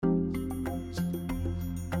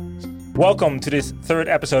Welcome to this third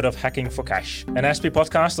episode of Hacking for Cash, an SP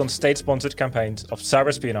podcast on state-sponsored campaigns of cyber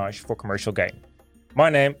espionage for commercial gain. My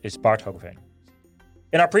name is Bart Hogeveen.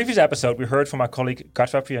 In our previous episode, we heard from my colleague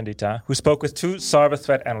Katwa Priyandita, who spoke with two cyber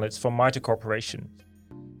threat analysts from Nigel Corporation.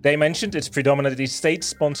 They mentioned it's predominantly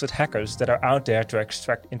state-sponsored hackers that are out there to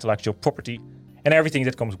extract intellectual property and everything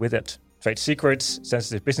that comes with it: trade secrets,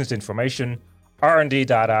 sensitive business information, R&D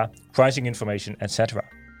data, pricing information, etc.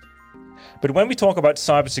 But when we talk about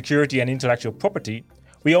cybersecurity and intellectual property,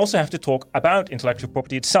 we also have to talk about intellectual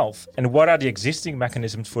property itself and what are the existing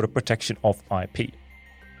mechanisms for the protection of IP.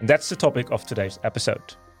 And that's the topic of today's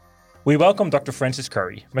episode. We welcome Dr. Francis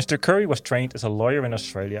Gurry. Mr. Gurry was trained as a lawyer in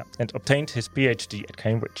Australia and obtained his PhD at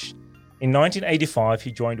Cambridge. In 1985,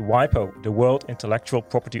 he joined WIPO, the World Intellectual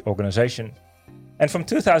Property Organization. And from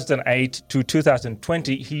 2008 to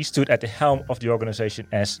 2020, he stood at the helm of the organization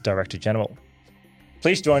as Director General.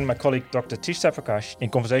 Please join my colleague Dr. Tisha Prakash in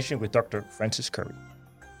conversation with Dr. Francis Gurry.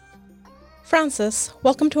 Francis,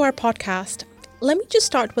 welcome to our podcast. Let me just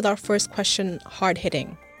start with our first question,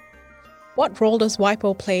 hard-hitting. What role does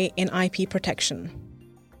WIPO play in IP protection?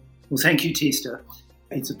 Well, thank you, Tista.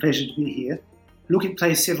 It's a pleasure to be here. Look, it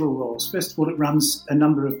plays several roles. First of all, it runs a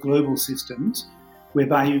number of global systems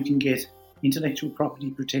whereby you can get intellectual property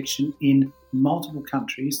protection in multiple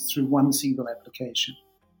countries through one single application.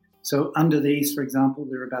 So under these, for example,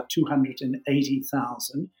 there are about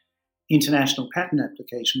 280,000 international patent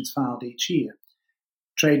applications filed each year.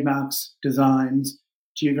 Trademarks, designs,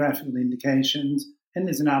 geographical indications, and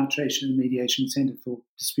there's an arbitration and mediation centre for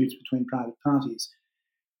disputes between private parties.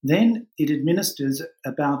 Then it administers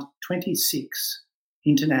about 26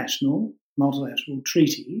 international multilateral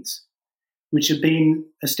treaties, which have been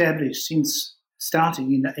established since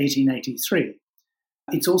starting in 1883.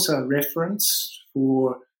 It's also a reference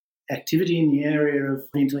for activity in the area of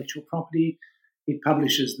intellectual property. It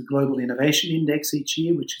publishes the Global Innovation Index each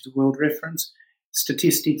year, which is a world reference,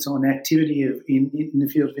 statistics on activity in the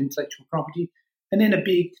field of intellectual property, and then a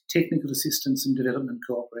big technical assistance and development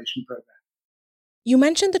cooperation program. You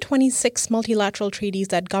mentioned the 26 multilateral treaties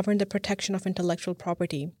that govern the protection of intellectual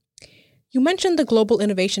property. You mentioned the Global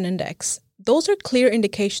Innovation Index. Those are clear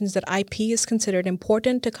indications that IP is considered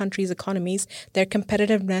important to countries' economies, their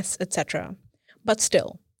competitiveness, etc. But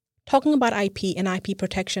still, talking about IP and IP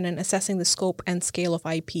protection and assessing the scope and scale of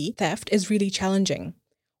IP theft is really challenging.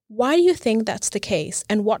 Why do you think that's the case,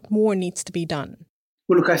 and what more needs to be done?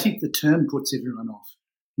 Well, look, I think the term puts everyone off.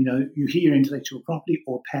 You hear intellectual property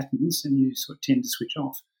or patents and you sort of tend to switch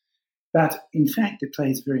off. But in fact, it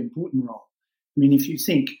plays a very important role. I mean, if you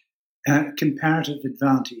think comparative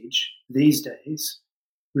advantage these days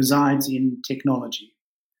resides in technology.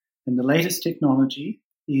 And the latest technology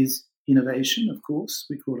is innovation, of course.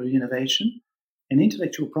 We call it innovation. And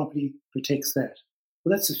intellectual property protects that.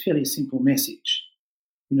 Well, that's a fairly simple message,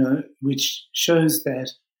 which shows that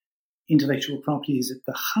intellectual property is at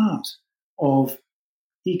the heart of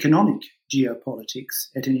economic geopolitics,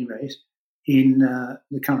 at any rate, in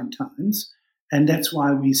the current times. And that's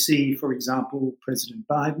why we see, for example, President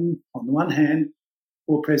Biden on the one hand,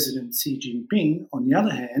 or President Xi Jinping on the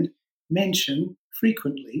other hand, mention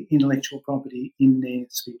frequently intellectual property in their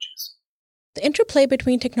speeches. The interplay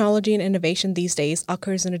between technology and innovation these days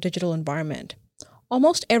occurs in a digital environment.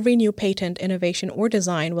 Almost every new patent, innovation, or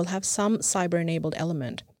design will have some cyber-enabled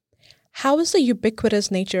element. How is the ubiquitous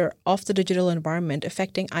nature of the digital environment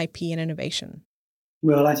affecting IP and innovation?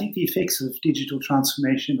 Well, I think the effects of digital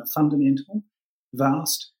transformation are fundamental,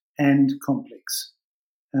 vast, and complex.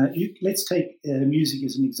 Let's take music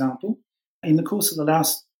as an example. In the course of the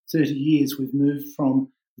last 30 years, we've moved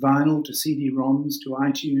from vinyl to CD-ROMs to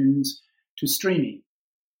iTunes to streaming.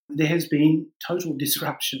 There has been total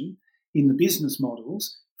disruption in the business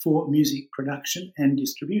models for music production and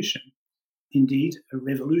distribution. Indeed, a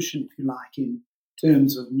revolution, if you like, in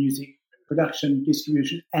terms of music production,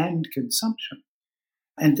 distribution, and consumption.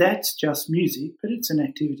 And that's just music, but it's an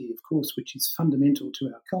activity, of course, which is fundamental to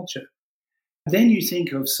our culture. Then you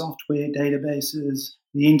think of software, databases,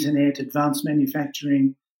 the internet, advanced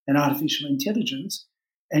manufacturing, and artificial intelligence,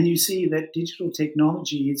 and you see that digital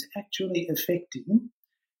technology is actually affecting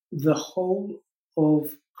the whole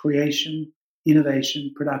of creation,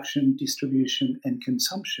 innovation, production, distribution, and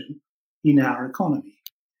consumption in our economy.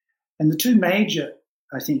 And the two major,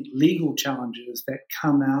 I think, legal challenges that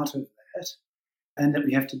come out of that and that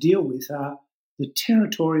we have to deal with are the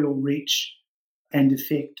territorial reach and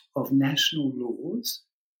effect of national laws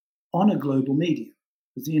on a global medium.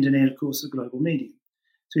 Because the internet, of course, is a global medium.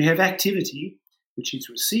 So you have activity which is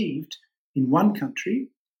received in one country,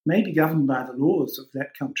 may be governed by the laws of that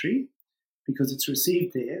country because it's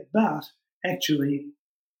received there, but actually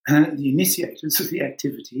the initiators of the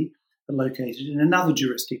activity are located in another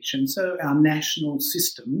jurisdiction. So our national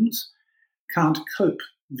systems can't cope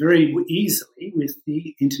very easily with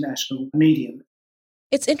the international medium.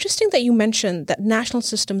 It's interesting that you mentioned that national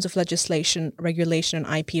systems of legislation, regulation,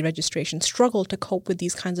 and IP registration struggle to cope with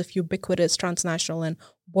these kinds of ubiquitous, transnational, and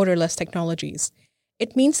borderless technologies.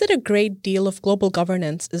 It means that a great deal of global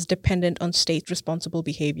governance is dependent on state responsible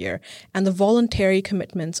behavior and the voluntary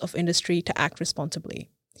commitments of industry to act responsibly.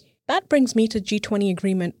 That brings me to G20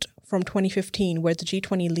 agreement from 2015, where the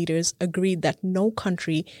G20 leaders agreed that no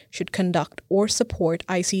country should conduct or support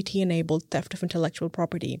ICT-enabled theft of intellectual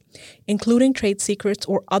property, including trade secrets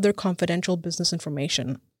or other confidential business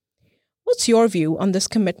information. What's your view on this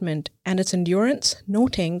commitment and its endurance,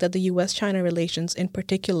 noting that the US-China relations in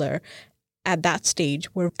particular at that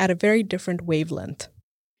stage were at a very different wavelength?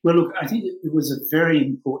 Well, look, I think it was a very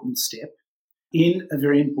important step in a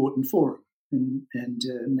very important forum, and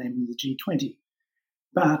namely the G20.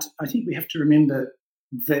 But I think we have to remember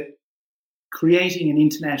that creating an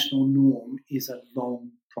international norm is a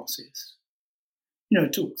long process.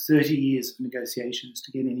 It took 30 years of negotiations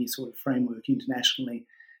to get any sort of framework internationally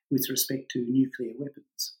with respect to nuclear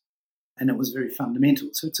weapons. And it was very fundamental.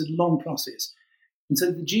 So it's a long process. And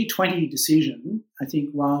so the G20 decision, I think,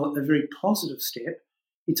 while a very positive step,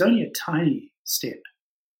 it's only a tiny step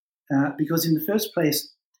because in the first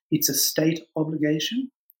place, it's a state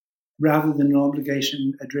obligation rather than an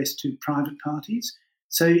obligation addressed to private parties.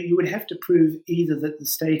 So you would have to prove either that the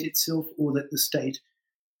state itself or that the state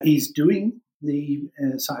is doing the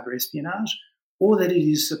cyber espionage or that it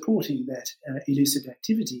is supporting that illicit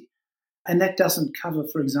activity. And that doesn't cover,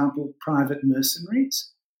 for example, private mercenaries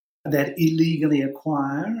that illegally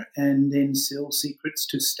acquire and then sell secrets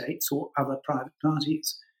to states or other private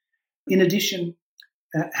parties. In addition,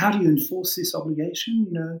 how do you enforce this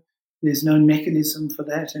obligation? There's no mechanism for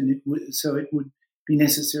that, and it would be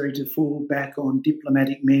necessary to fall back on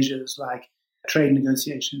diplomatic measures like trade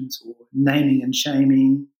negotiations or naming and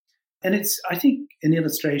shaming. And it's, I think, an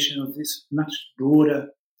illustration of this much broader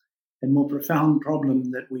and more profound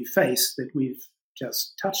problem that we face that we've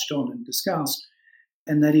just touched on and discussed,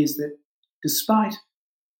 and that is that despite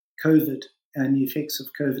COVID and the effects of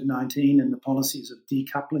COVID-19 and the policies of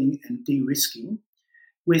decoupling and de-risking,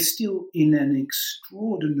 we're still in an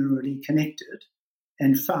extraordinarily connected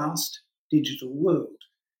and fast digital world,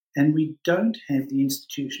 and we don't have the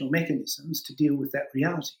institutional mechanisms to deal with that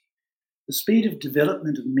reality. The speed of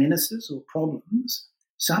development of menaces or problems,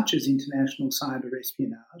 such as international cyber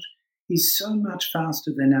espionage, is so much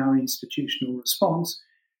faster than our institutional response,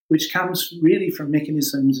 which comes really from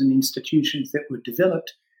mechanisms and institutions that were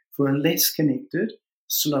developed for a less connected,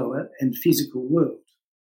 slower, and physical world.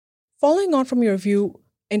 Following on from your view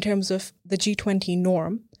in terms of the G20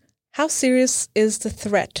 norm, how serious is the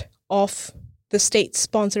threat of the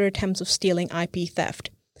state-sponsored attempts of stealing IP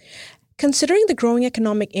theft? Considering the growing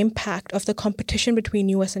economic impact of the competition between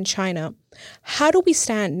US and China, how do we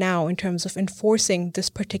stand now in terms of enforcing this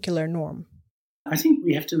particular norm? I think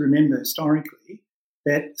we have to remember historically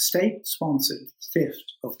that state-sponsored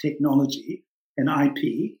theft of technology and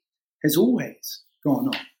IP has always gone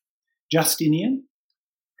on. Justinian,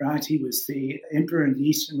 right, he was the emperor in the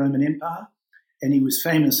Eastern Roman Empire, and he was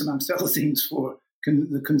famous, amongst other things, for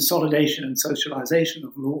the consolidation and socialization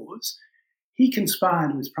of laws. He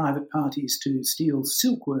conspired with private parties to steal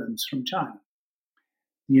silkworms from China.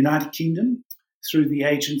 The United Kingdom, through the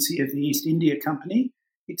agency of the East India Company,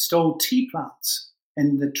 it stole tea plants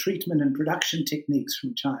and the treatment and production techniques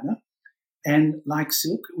from China. And like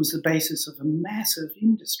silk, it was the basis of a massive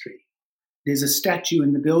industry. There's a statue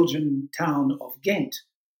in the Belgian town of Ghent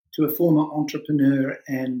to a former entrepreneur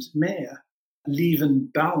and mayor,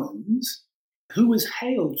 Leven Bouwens, who was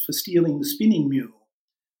hailed for stealing the spinning mule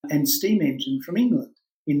and steam engine from England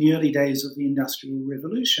in the early days of the Industrial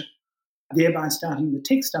Revolution, thereby starting the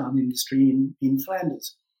textile industry in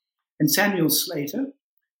Flanders. And Samuel Slater,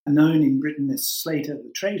 known in Britain as Slater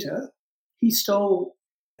the Traitor, he stole,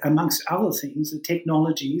 amongst other things, the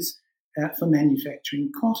technologies for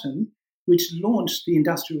manufacturing cotton, which launched the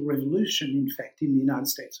Industrial Revolution, in fact, in the United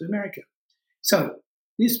States of America. So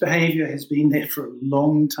this behaviour has been there for a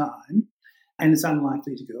long time and is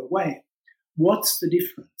unlikely to go away. What's the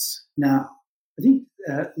difference now? I think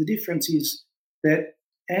the difference is that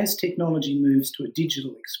as technology moves to a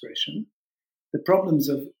digital expression, the problems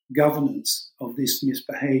of governance of this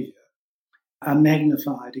misbehaviour are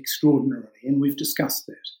magnified extraordinarily, and we've discussed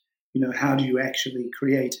that. How do you actually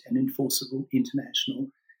create an enforceable international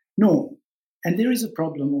norm? And there is a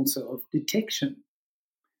problem also of detection.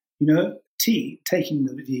 Taking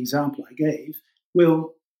the example I gave,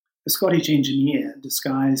 well, a Scottish engineer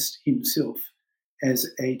disguised himself as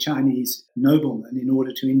a Chinese nobleman in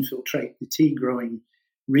order to infiltrate the tea-growing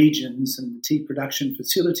regions and the tea production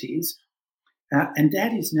facilities. And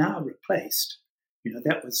that is now replaced.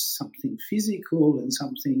 That was something physical and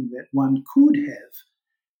something that one could have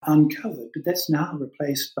uncovered, but that's now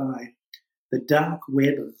replaced by the dark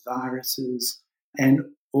web of viruses and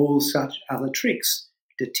all such other tricks.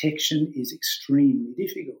 Detection is extremely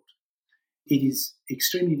difficult. It is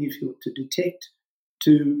extremely difficult to detect,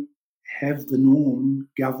 to have the norm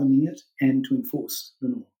governing it, and to enforce the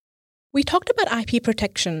norm. We talked about IP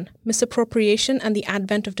protection, misappropriation, and the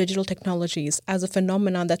advent of digital technologies as a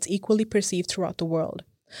phenomenon that's equally perceived throughout the world.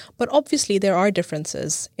 But obviously there are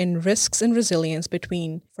differences in risks and resilience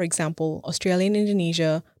between, for example, Australia and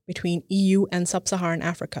Indonesia, between EU and sub-Saharan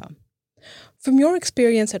Africa. From your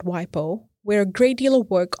experience at WIPO, where a great deal of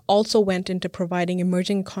work also went into providing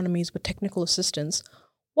emerging economies with technical assistance,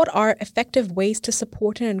 what are effective ways to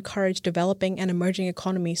support and encourage developing and emerging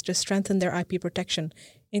economies to strengthen their IP protection,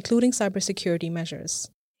 including cybersecurity measures?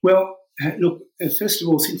 Well, look, first of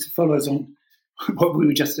all, since it follows on what we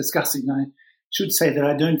were just discussing, I should say that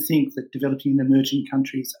I don't think that developing and emerging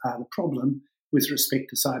countries are the problem with respect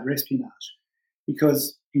to cyber espionage.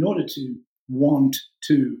 Because in order to want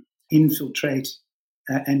to infiltrate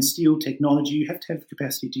and steal technology, you have to have the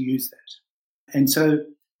capacity to use that. And so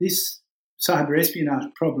this cyber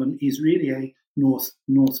espionage problem is really a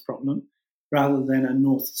north-north problem rather than a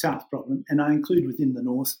north-south problem. And I include within the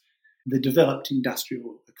north the developed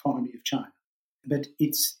industrial economy of China. But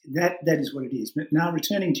it's that is what it is. But now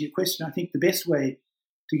returning to your question, I think the best way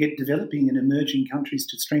to get developing and emerging countries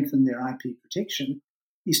to strengthen their IP protection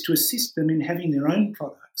is to assist them in having their own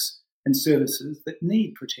products and services that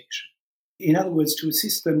need protection. In other words, to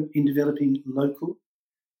assist them in developing local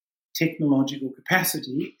technological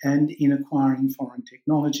capacity and in acquiring foreign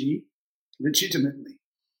technology legitimately.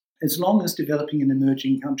 As long as developing and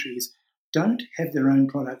emerging countries don't have their own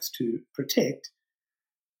products to protect,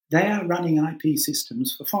 they are running IP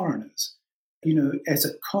systems for foreigners, as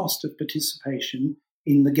a cost of participation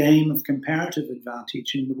in the game of comparative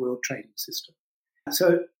advantage in the world trading system.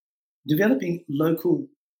 So developing local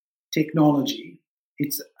technology,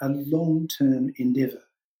 it's a long-term endeavour.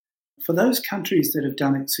 For those countries that have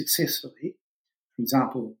done it successfully, for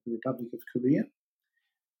example, the Republic of Korea,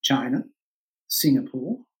 China,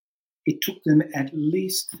 Singapore, it took them at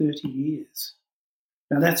least 30 years.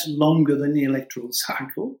 Now, that's longer than the electoral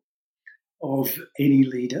cycle of any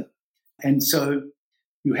leader. And so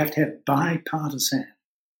you have to have bipartisan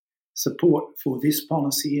support for this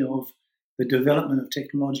policy of the development of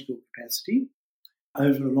technological capacity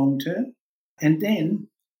over a long term. And then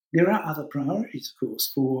there are other priorities, of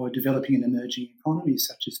course, for developing and emerging economies,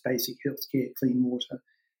 such as basic healthcare, clean water,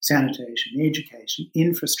 sanitation, education,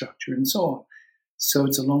 infrastructure, and so on. So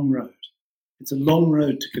it's a long road. It's a long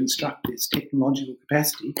road to construct this technological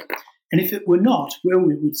capacity. And if it were not, well,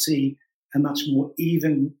 we would see a much more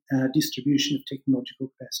even distribution of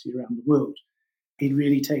technological capacity around the world. It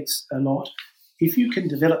really takes a lot. If you can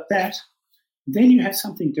develop that, then you have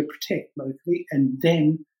something to protect locally, and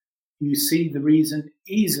then you see the reason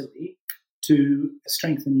easily to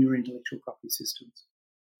strengthen your intellectual property systems.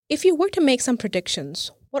 If you were to make some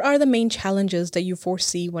predictions, what are the main challenges that you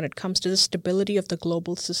foresee when it comes to the stability of the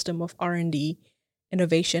global system of R&D,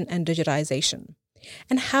 innovation, and digitization?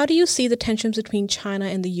 And how do you see the tensions between China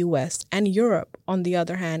and the US and Europe, on the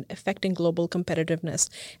other hand, affecting global competitiveness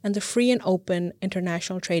and the free and open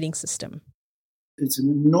international trading system? It's an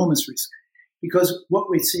enormous risk because what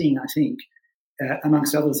we're seeing, I think,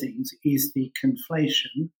 amongst other things, is the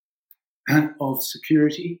conflation of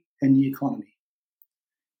security and the economy.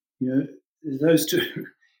 Those two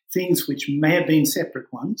things which may have been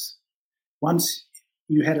separate ones. Once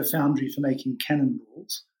you had a foundry for making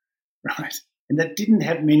cannonballs, right, and that didn't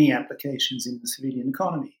have many applications in the civilian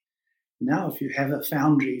economy. Now, if you have a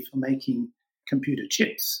foundry for making computer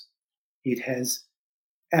chips, it has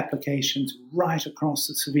applications right across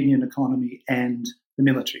the civilian economy and the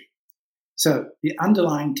military. So the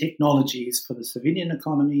underlying technologies for the civilian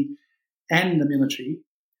economy and the military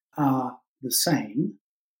are the same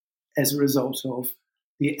as a result of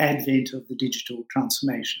the advent of the digital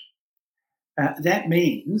transformation. That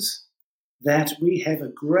means that we have a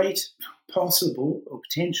great possible or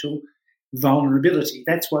potential vulnerability.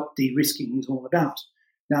 That's what de-risking is all about.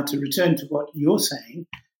 Now, to return to what you're saying,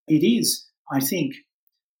 it is, I think,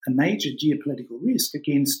 a major geopolitical risk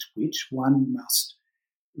against which one must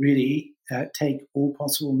really take all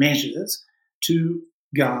possible measures to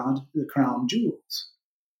guard the crown jewels.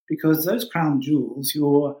 Because those crown jewels,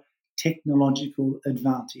 your technological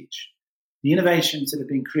advantage, the innovations that have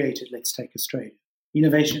been created, let's take Australia.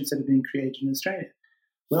 innovations that have been created in Australia.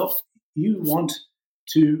 Well, you want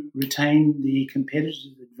to retain the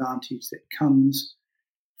competitive advantage that comes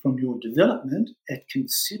from your development at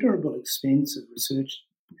considerable expense of research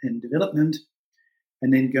and development,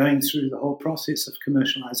 and then going through the whole process of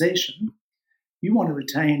commercialization. You want to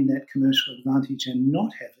retain that commercial advantage and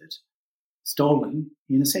not have it stolen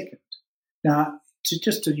in a second. Now,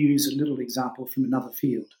 just to use a little example from another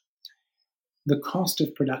field, the cost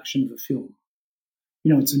of production of a film,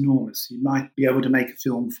 it's enormous. You might be able to make a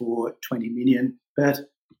film for $20 million, but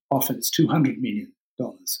often it's $200 million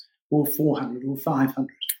or $400 or $500.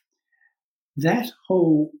 That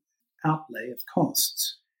whole outlay of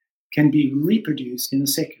costs can be reproduced in a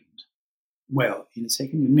second. Well, in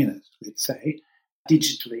a minute, let's say,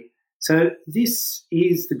 digitally. So this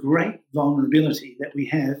is the great vulnerability that we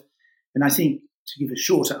have. And I think, to give a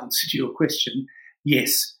short answer to your question,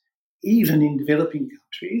 yes, even in developing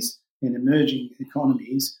countries and emerging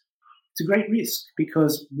economies, it's a great risk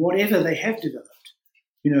because whatever they have developed,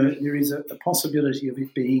 there is a possibility of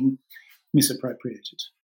it being misappropriated.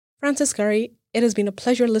 Francis Gurry, it has been a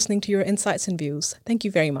pleasure listening to your insights and views. Thank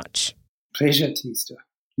you very much. Pleasure, Tista.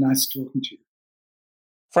 Nice talking to you.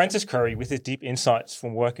 Francis Gurry, with his deep insights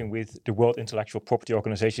from working with the World Intellectual Property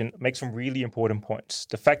Organization, makes some really important points.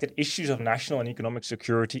 The fact that issues of national and economic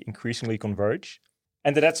security increasingly converge,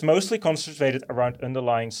 and that's mostly concentrated around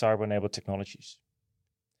underlying cyber-enabled technologies.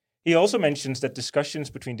 He also mentions that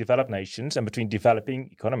discussions between developed nations and between developing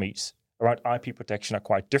economies around IP protection are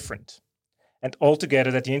quite different. And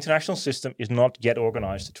altogether that the international system is not yet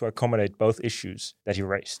organized to accommodate both issues that he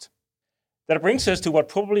raised. That brings us to what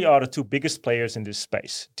probably are the two biggest players in this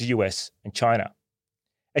space, the US and China.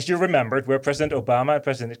 As you remembered, were President Obama and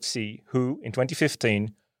President Xi, who, in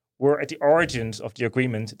 2015, were at the origins of the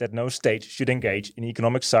agreement that no state should engage in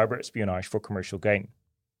economic cyber espionage for commercial gain.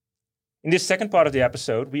 In this second part of the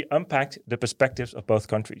episode, we unpacked the perspectives of both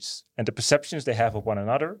countries and the perceptions they have of one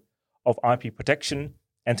another, of IP protection,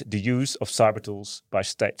 and the use of cyber tools by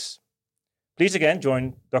states. Please again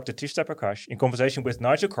join Dr. Tista Prakash in conversation with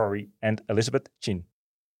Nigel Corey and Elizabeth Chin.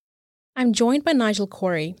 I'm joined by Nigel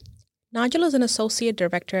Corey. Nigel is an Associate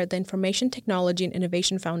Director at the Information Technology and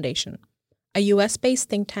Innovation Foundation, a US-based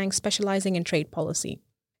think tank specializing in trade policy.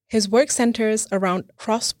 His work centers around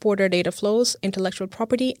cross-border data flows, intellectual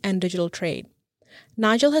property, and digital trade.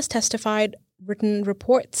 Nigel has testified, written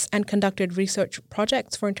reports, and conducted research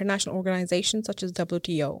projects for international organizations such as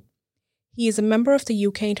WTO. He is a member of the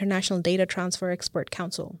UK International Data Transfer Expert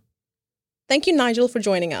Council. Thank you, Nigel, for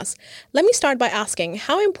joining us. Let me start by asking,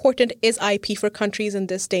 how important is IP for countries in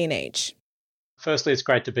this day and age? Firstly, it's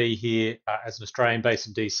great to be here as an Australian based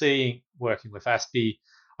in DC, working with ASPI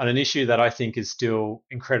on an issue that I think is still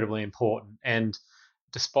incredibly important. And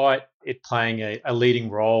despite it playing a leading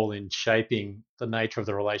role in shaping the nature of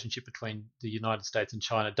the relationship between the United States and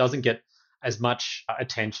China, it doesn't get as much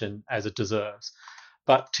attention as it deserves.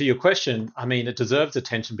 But to your question, it deserves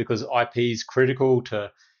attention because IP is critical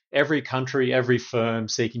to every country, every firm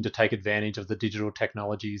seeking to take advantage of the digital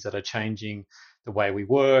technologies that are changing the way we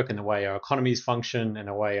work and the way our economies function and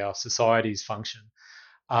the way our societies function.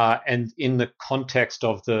 And in the context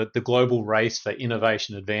of the global race for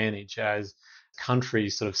innovation advantage, as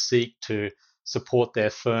countries sort of seek to support their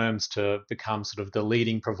firms to become sort of the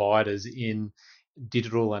leading providers in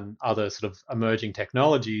digital and other sort of emerging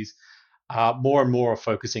technologies, more and more are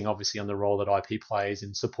focusing obviously on the role that IP plays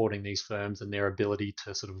in supporting these firms and their ability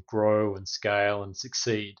to sort of grow and scale and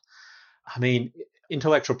succeed.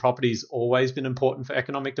 Intellectual property has always been important for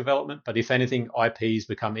economic development, but if anything, IP has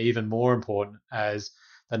become even more important as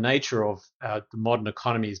the nature of the modern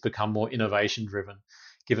economy has become more innovation driven,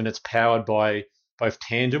 given it's powered by both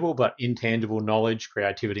tangible but intangible knowledge,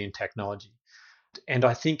 creativity, and technology. And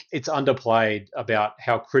I think it's underplayed about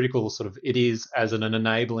how critical sort of it is as an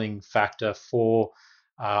enabling factor for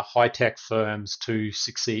high-tech firms to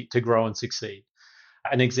succeed, to grow and succeed.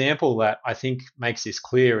 An example that I think makes this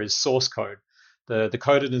clear is source code, the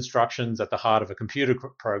coded instructions at the heart of a computer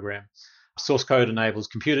program. Source code enables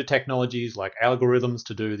computer technologies like algorithms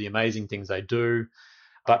to do the amazing things they do.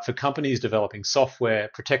 But for companies developing software,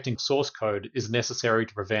 protecting source code is necessary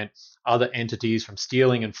to prevent other entities from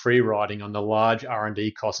stealing and free riding on the large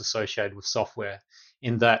R&D costs associated with software,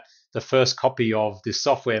 in that the first copy of this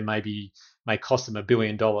software may cost them $1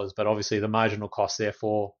 billion, but obviously the marginal cost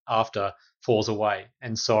therefore after falls away.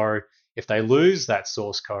 And so if they lose that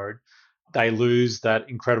source code, they lose that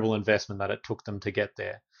incredible investment that it took them to get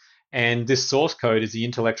there. And this source code is the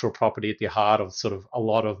intellectual property at the heart of sort of a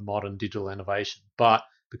lot of modern digital innovation. But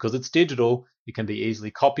because it's digital, it can be easily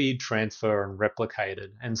copied, transferred, and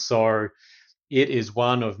replicated. And so it is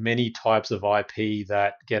one of many types of IP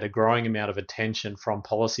that get a growing amount of attention from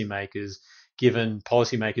policymakers, given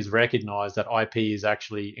policymakers recognize that IP is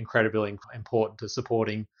actually incredibly important to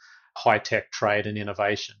supporting high-tech trade and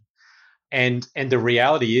innovation. And the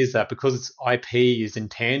reality is that because IP is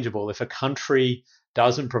intangible, if a country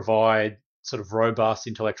doesn't provide sort of robust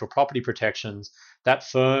intellectual property protections, that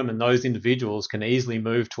firm and those individuals can easily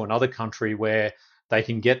move to another country where they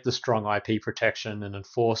can get the strong IP protection and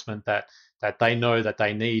enforcement that they know that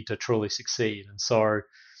they need to truly succeed. And so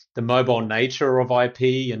the mobile nature of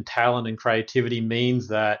IP and talent and creativity means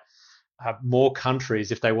that more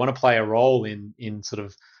countries, if they want to play a role in sort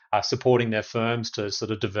of supporting their firms to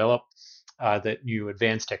sort of develop that new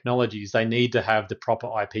advanced technologies, they need to have the proper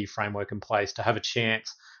IP framework in place to have a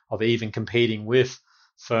chance of even competing with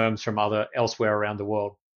firms from elsewhere around the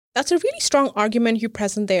world. That's a really strong argument you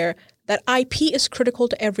present there, that IP is critical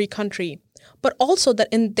to every country, but also that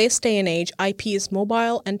in this day and age, IP is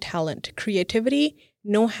mobile and talent, creativity,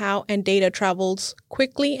 know-how, and data travels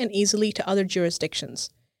quickly and easily to other jurisdictions.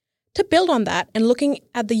 To build on that and looking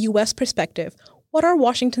at the US perspective, what are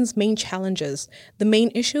Washington's main challenges, the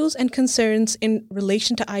main issues and concerns in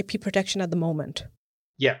relation to IP protection at the moment?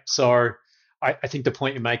 Yeah, so I think the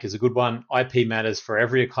point you make is a good one. IP matters for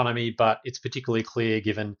every economy, but it's particularly clear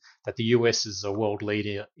given that the US is a world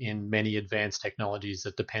leader in many advanced technologies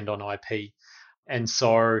that depend on IP. And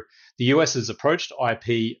so the US's approach to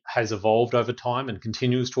IP has evolved over time and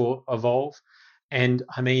continues to evolve. And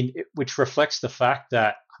which reflects the fact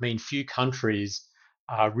that, few countries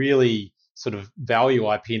really sort of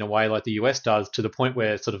value IP in a way like the US does, to the point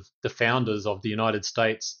where sort of the founders of the United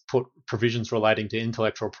States put provisions relating to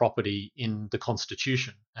intellectual property in the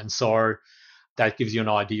Constitution. And so that gives you an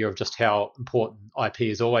idea of just how important IP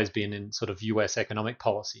has always been in sort of US economic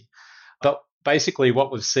policy. But basically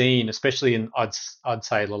what we've seen, especially in, I'd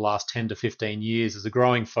say the last 10 to 15 years, is a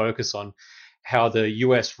growing focus on how the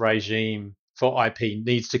US regime for IP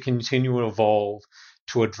needs to continue to evolve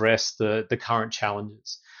to address the current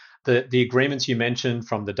challenges. The agreements you mentioned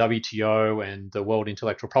from the WTO and the World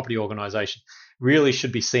Intellectual Property Organization really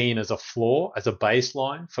should be seen as a floor, as a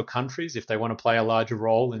baseline for countries if they want to play a larger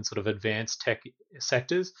role in sort of advanced tech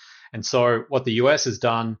sectors. And so what the US has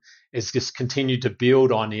done is just continued to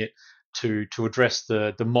build on it to address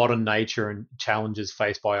the modern nature and challenges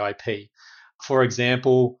faced by IP. For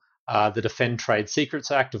example, the Defend Trade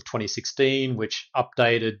Secrets Act of 2016, which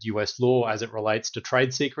updated US law as it relates to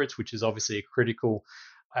trade secrets, which is obviously a critical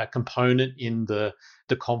component in the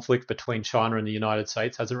conflict between China and the United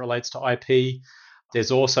States as it relates to IP.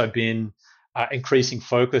 There's also been increasing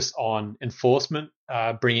focus on enforcement,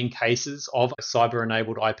 bringing cases of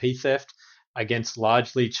cyber-enabled IP theft against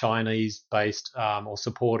largely Chinese-based or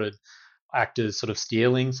supported actors sort of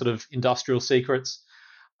stealing sort of industrial secrets.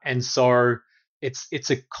 And so it's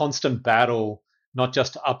a constant battle, not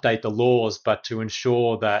just to update the laws, but to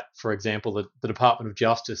ensure that, for example, the Department of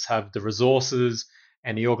Justice have the resources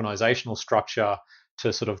and the organizational structure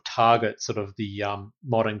to sort of target sort of the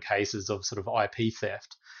modern cases of sort of IP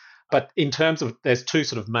theft. But in terms of, there's two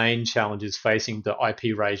sort of main challenges facing the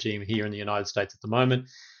IP regime here in the United States at the moment.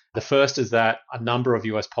 The first is that a number of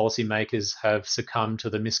US policymakers have succumbed to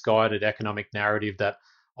the misguided economic narrative that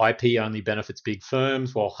IP only benefits big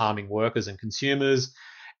firms while harming workers and consumers,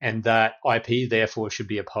 and that IP therefore should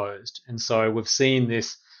be opposed. And so we've seen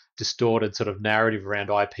this distorted sort of narrative around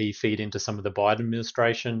IP feed into some of the Biden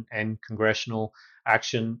administration and congressional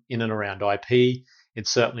action in and around IP. It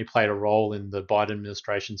certainly played a role in the Biden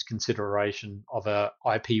administration's consideration of a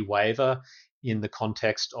IP waiver in the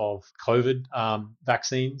context of COVID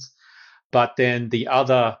vaccines. But then the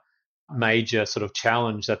other major sort of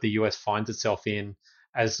challenge that the US finds itself in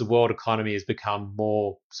as the world economy has become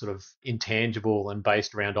more sort of intangible and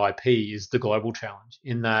based around IP is the global challenge,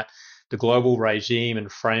 in that the global regime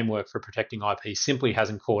and framework for protecting IP simply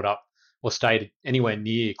hasn't caught up or stayed anywhere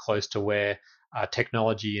near close to where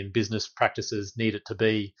technology and business practices need it to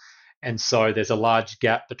be. And so there's a large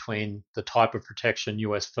gap between the type of protection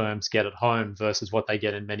US firms get at home versus what they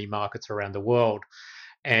get in many markets around the world.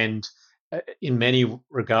 And in many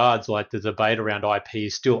regards, like the debate around IP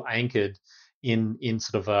is still anchored in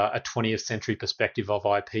sort of a 20th century perspective of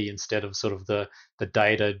IP instead of sort of the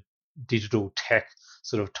data, digital tech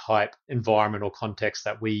sort of type environment or context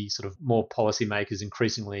that we sort of more policymakers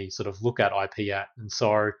increasingly sort of look at IP at. And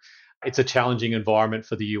so it's a challenging environment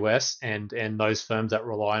for the US and those firms that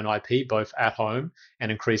rely on IP, both at home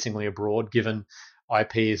and increasingly abroad, given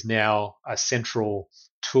IP is now a central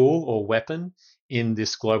tool or weapon in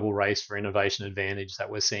this global race for innovation advantage that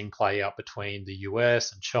we're seeing play out between the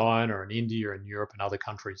US and China and India and Europe and other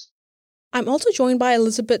countries. I'm also joined by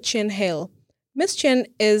Elizabeth Chien-Hale. Ms. Chien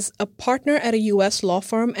is a partner at a U.S. law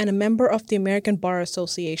firm and a member of the American Bar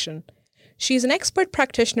Association. She is an expert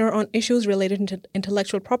practitioner on issues related to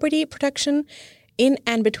intellectual property protection in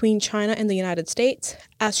and between China and the United States,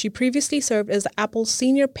 as she previously served as Apple's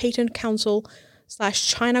Senior Patent Counsel /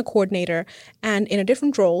 China Coordinator, and in a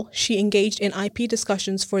different role, she engaged in IP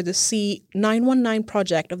discussions for the C919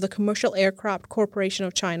 project of the Commercial Aircraft Corporation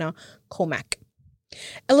of China, COMAC.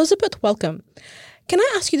 Elizabeth, welcome. Can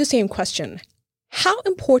I ask you the same question? How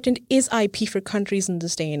important is IP for countries in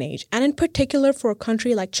this day and age, and in particular for a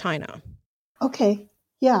country like China? Okay.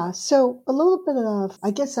 Yeah. So a little bit of,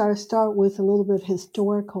 I guess I'll start with a little bit of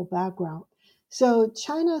historical background. So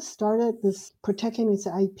China started this protecting its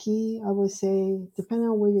IP, I would say, depending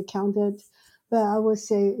on where you count it, but I would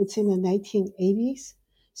say it's in the 1980s.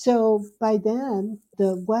 So by then,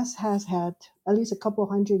 the West has had at least a couple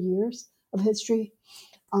hundred years of history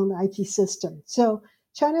on the IP system. So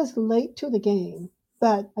China is late to the game,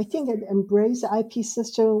 but I think it embraced the IP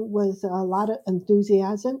system with a lot of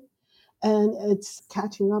enthusiasm, and it's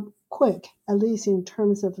catching up quick, at least in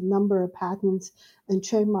terms of number of patents and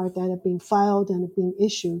trademarks that have been filed and have been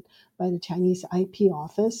issued by the Chinese IP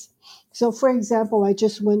office. So, for example, I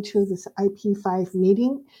just went to this IP5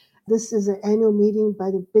 meeting. This is an annual meeting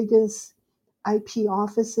by the biggest IP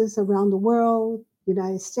offices around the world: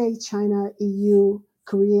 United States, China, EU,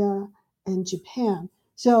 Korea, and Japan.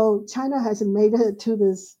 So China has made it to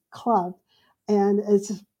this club, and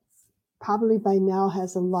it's probably by now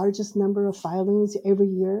has the largest number of filings every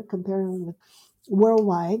year comparing with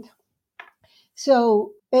worldwide.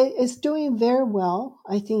 So it's doing very well,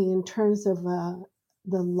 I think, in terms of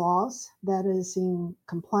the laws that is in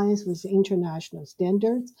compliance with international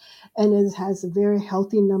standards, and it has a very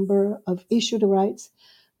healthy number of issued rights.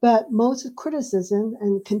 But most criticism,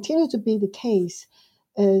 and continue to be the case,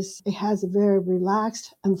 is it has a very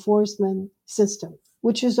relaxed enforcement system,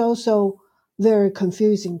 which is also very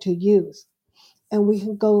confusing to use. And we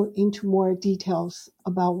can go into more details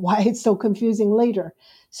about why it's so confusing later.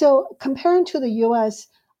 So comparing to the US,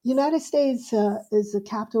 United States is a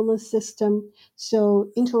capitalist system. So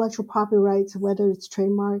intellectual property rights, whether it's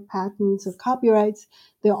trademark, patents, or copyrights,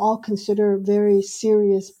 they're all considered very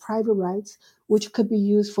serious private rights, which could be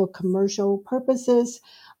used for commercial purposes,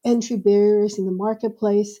 entry barriers in the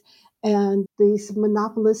marketplace, and these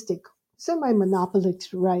monopolistic, semi-monopolistic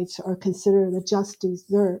rights are considered a just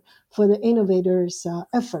desert for the innovators'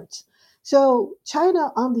 efforts. So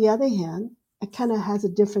China, on the other hand, it kind of has a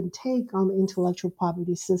different take on the intellectual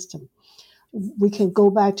property system. We can go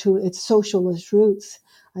back to its socialist roots.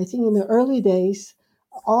 I think in the early days,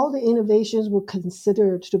 all the innovations were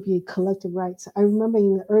considered to be collective rights. I remember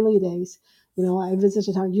in the early days, I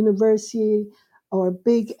visited a university or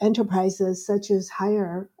big enterprises such as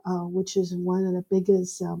Haier, which is one of the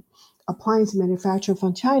biggest appliance manufacturer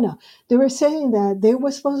from China. They were saying that they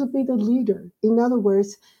were supposed to be the leader. In other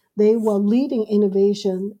words, they were leading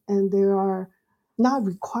innovation, and they are not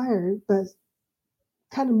required, but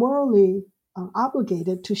kind of morally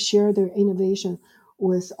obligated to share their innovation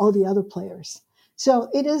with all the other players. So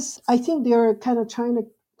it is, I think they're kind of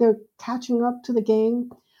they're catching up to the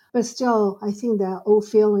game, but still, I think that old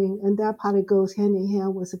feeling, and that probably goes hand in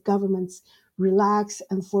hand with the government's relaxed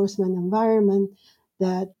enforcement environment,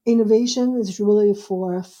 that innovation is really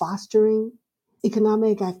for fostering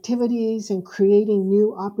economic activities and creating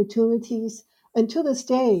new opportunities. And to this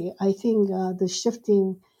day, I think Chinese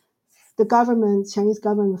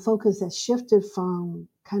government focus has shifted from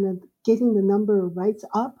kind of getting the number of rights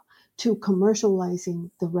up to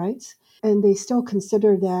commercializing the rights. And they still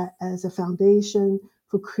consider that as a foundation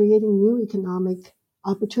for creating new economic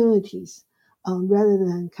opportunities, rather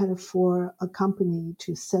than kind of for a company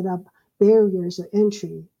to set up barriers of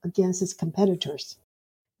entry against its competitors.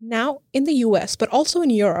 Now, in the US, but also in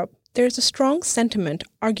Europe, there's a strong sentiment,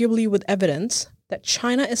 arguably with evidence, that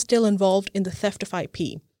China is still involved in the theft of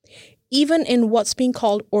IP, even in what's being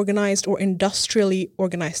called organized or industrially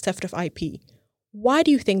organized theft of IP. Why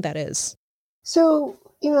do you think that is? So,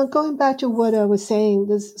 going back to what I was saying,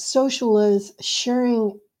 this socialist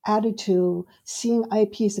sharing attitude, seeing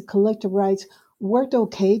IP as a collective rights, worked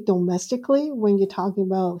okay domestically when you're talking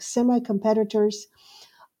about semi-competitors,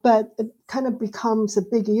 but it kind of becomes a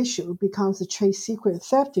big issue, becomes a trade secret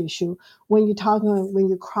theft issue when you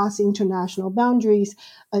cross international boundaries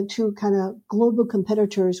to kind of global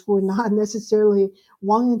competitors who are not necessarily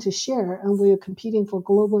wanting to share, and we're competing for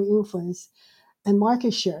global influence and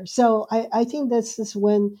market share. So I think this is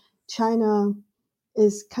when China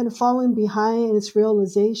is kind of falling behind in its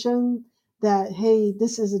realization that, hey,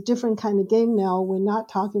 this is a different kind of game now. We're not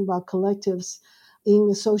talking about collectives in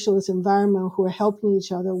a socialist environment who are helping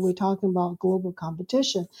each other. We're talking about global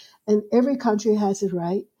competition. And every country has a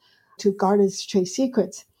right to guard its trade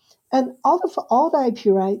secrets. And all the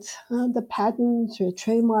IP rights, the patents, the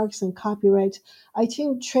trademarks, and copyrights, I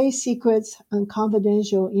think trade secrets and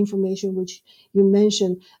confidential information, which you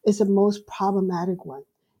mentioned, is the most problematic one.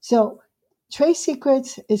 So trade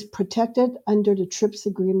secrets is protected under the TRIPS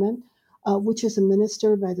agreement, which is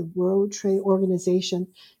administered by the World Trade Organization.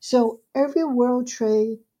 So every World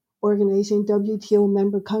Trade Organization, WTO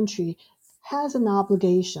member country, has an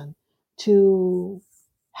obligation to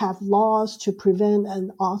have laws to prevent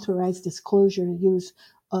and authorize disclosure and use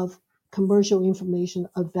of commercial information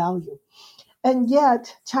of value. And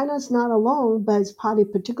yet, China's not alone, but it's probably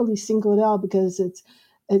particularly singled out because it's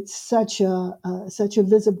such a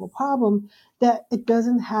visible problem that it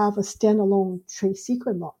doesn't have a standalone trade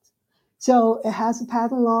secret law. So it has a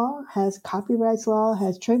patent law, has copyrights law,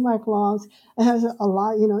 has trademark laws, it has a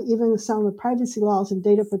lot, even some of the privacy laws and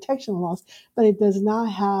data protection laws, but it does not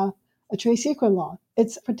have a trade secret law.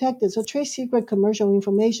 It's protected. So trade secret commercial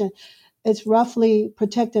information is roughly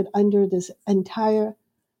protected under this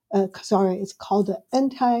it's called the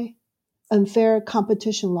Anti-Unfair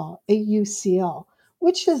Competition Law, AUCL,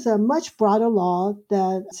 which is a much broader law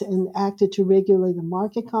that's enacted to regulate the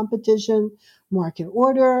market competition, market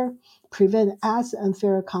order, prevent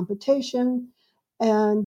unfair competition,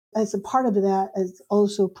 and as a part of that, it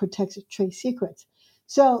also protects trade secrets.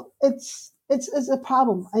 So it's a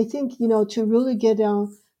problem. I think, to really get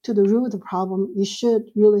down to the root of the problem, you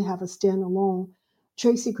should really have a standalone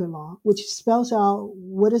trade secret law, which spells out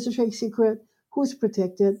what is a trade secret, who's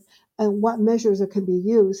protected, and what measures can be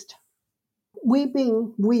used. We,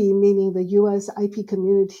 meaning the U.S. IP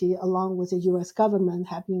community, along with the U.S. government,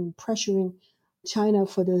 have been pressuring China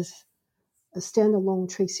for this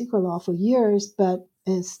standalone trade secret law for years, but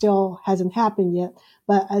it still hasn't happened yet.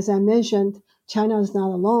 But as I mentioned, China is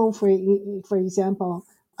not alone. For example,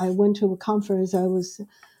 I went to a conference. I was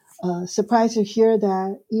surprised to hear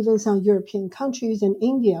that even some European countries and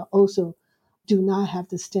India also do not have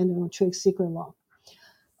the standalone trade secret law.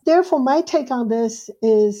 Therefore, my take on this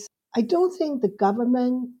is I don't think the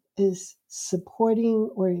government is supporting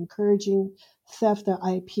or encouraging theft of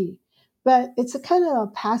IP, but it's a kind of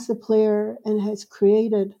a passive player and has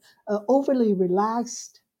created an overly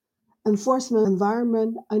relaxed enforcement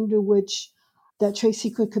environment under which that trade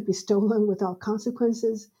secret could be stolen without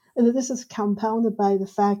consequences. And this is compounded by the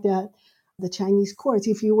fact that the Chinese courts,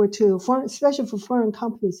 if you were to, especially for foreign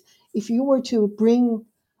companies, if you were to bring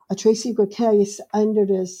a trade secret case under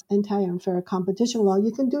this anti-unfair competition law,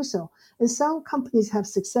 you can do so. And some companies have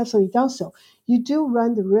successfully done so. You do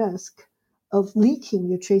run the risk of leaking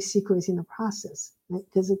your trade secrets in the process, right?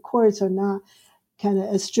 Because the courts are not kind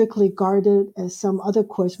of as strictly guarded as some other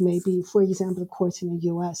courts may be, for example, courts in the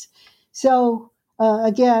U.S. So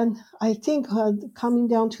again, I think coming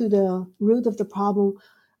down to the root of the problem,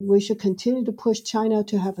 we should continue to push China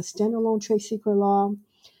to have a standalone trade secret law.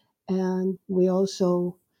 And we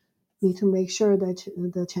also need to make sure that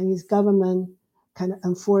the Chinese government kind of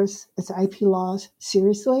enforce its IP laws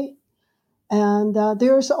seriously. And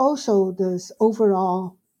there's also this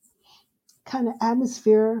overall kind of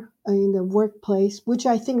atmosphere in the workplace, which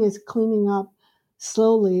I think is cleaning up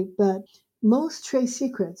slowly. But most trade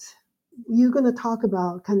secrets, you're going to talk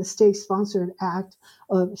about kind of state-sponsored act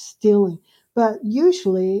of stealing. But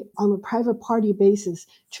usually, on a private party basis,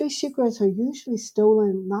 trade secrets are usually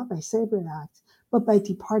stolen not by separate acts, but by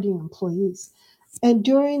departing employees. And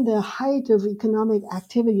during the height of economic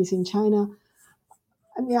activities in China,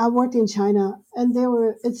 I worked in China, and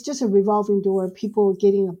it's just a revolving door. People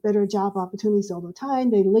getting a better job opportunities all the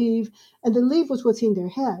time. They leave, and they leave with what's in their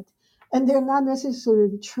head. And they're not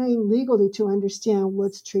necessarily trained legally to understand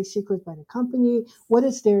what's trade secret by the company, what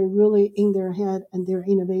is there really in their head and their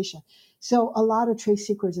innovation. So a lot of trade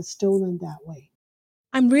secrets are stolen that way.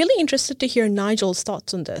 I'm really interested to hear Nigel's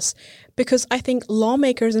thoughts on this, because I think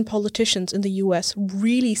lawmakers and politicians in the US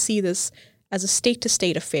really see this as a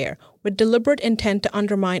state-to-state affair with deliberate intent to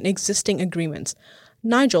undermine existing agreements.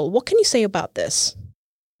 Nigel, what can you say about this?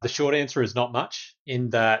 The short answer is not much, in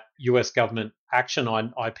that US government action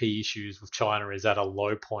on IP issues with China is at a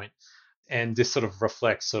low point. And this sort of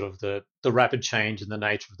reflects sort of the rapid change in the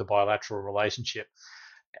nature of the bilateral relationship.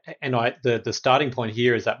 And the starting point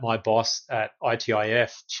here is that my boss at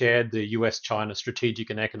ITIF chaired the US-China Strategic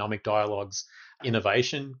and Economic Dialogue's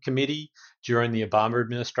Innovation Committee during the Obama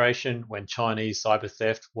administration, when Chinese cyber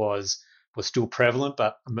theft was still prevalent,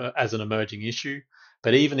 but as an emerging issue.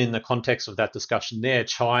 But even in the context of that discussion there,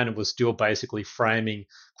 China was still basically framing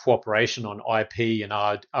cooperation on IP and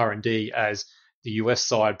R&D as the US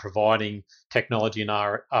side providing technology and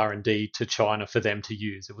R&D to China for them to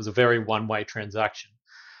use. It was a very one-way transaction.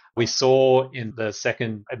 We saw in the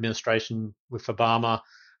second administration with Obama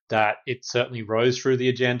that it certainly rose through the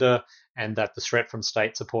agenda, and that the threat from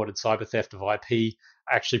state-supported cyber theft of IP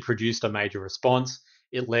actually produced a major response.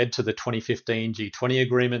 It led to the 2015 G20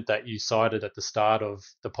 agreement that you cited at the start of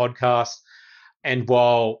the podcast. And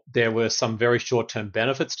while there were some very short-term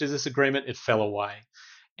benefits to this agreement, it fell away.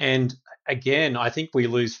 And again, I think we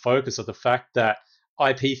lose focus of the fact that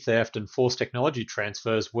IP theft and forced technology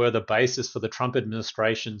transfers were the basis for the Trump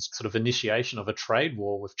administration's sort of initiation of a trade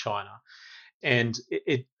war with China. And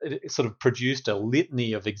it sort of produced a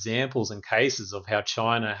litany of examples and cases of how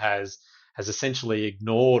China has essentially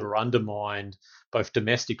ignored or undermined both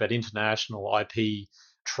domestic but international IP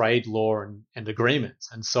trade law and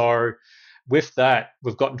agreements. And so with that,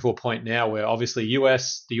 we've gotten to a point now where obviously the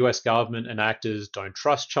US government and actors don't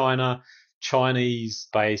trust China.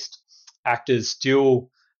 Chinese-based actors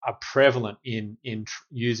still are prevalent in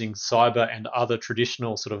using cyber and other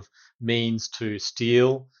traditional sort of means to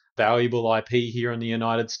steal valuable IP here in the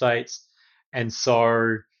United States. And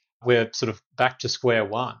so we're sort of back to square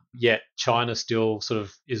one, yet China still sort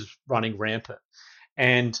of is running rampant.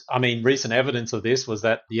 And I mean, recent evidence of this was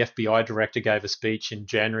that the FBI director gave a speech in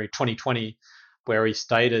January 2020 where he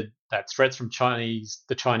stated that threats from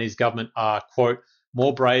the Chinese government are, quote,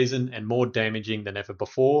 more brazen and more damaging than ever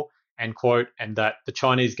before, end quote, and that the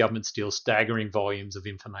Chinese government steals staggering volumes of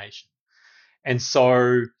information. And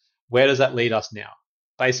so where does that lead us now?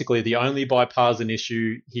 Basically, the only bipartisan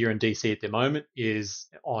issue here in DC at the moment is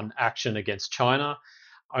on action against China.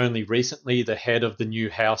 Only recently, the head of the new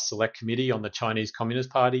House Select Committee on the Chinese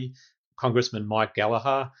Communist Party, Congressman Mike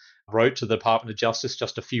Gallagher, wrote to the Department of Justice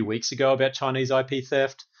just a few weeks ago about Chinese IP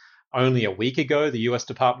theft. Only a week ago, the US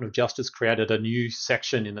Department of Justice created a new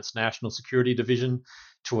section in its National Security Division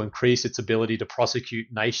to increase its ability to prosecute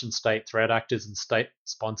nation-state threat actors and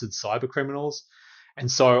state-sponsored cyber criminals. And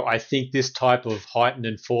so I think this type of heightened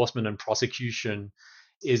enforcement and prosecution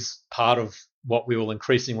is part of what we will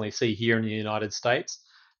increasingly see here in the United States,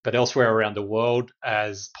 but elsewhere around the world,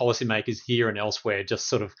 as policymakers here and elsewhere just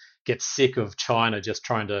sort of get sick of China just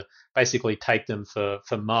trying to basically take them for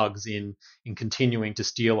mugs in continuing to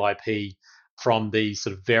steal IP from these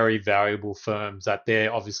sort of very valuable firms that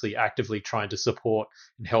they're obviously actively trying to support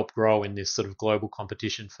and help grow in this sort of global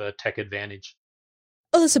competition for tech advantage.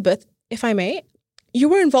 Elizabeth, if I may, you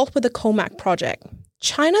were involved with the COMAC project,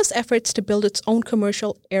 China's efforts to build its own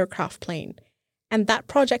commercial aircraft plane. And that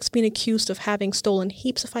project's been accused of having stolen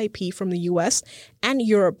heaps of IP from the US and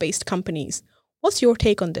Europe-based companies. What's your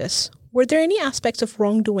take on this? Were there any aspects of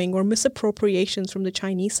wrongdoing or misappropriations from the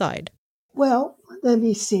Chinese side? Well, let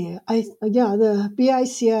me see. The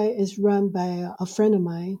BICI is run by a friend of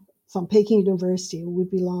mine from Peking University. We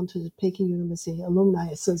belong to the Peking University Alumni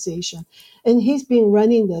Association. And he's been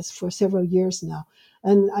running this for several years now.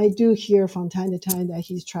 And I do hear from time to time that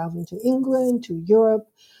he's traveling to England, to Europe.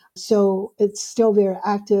 So it's still very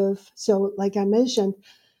active. So like I mentioned,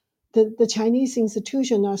 the Chinese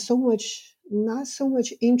institutions are not so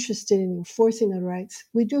much interested in enforcing the rights.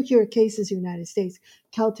 We do hear cases in the United States,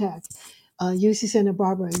 Caltech, UC Santa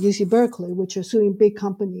Barbara, UC Berkeley, which are suing big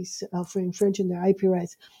companies for infringing their IP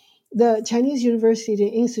rights. The Chinese university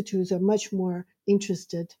institutes are much more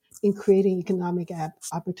interested in creating economic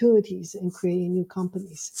opportunities and creating new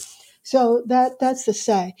companies. So that's the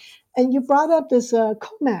say. And you brought up this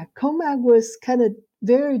COMAC. COMAC was kind of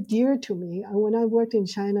very dear to me when I worked in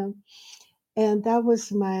China. And that was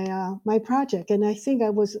my project. And I think I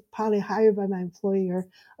was partly hired by my employer,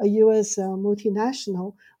 a U.S.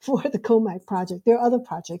 multinational, for the COMAC project. There are other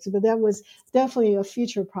projects, but that was definitely a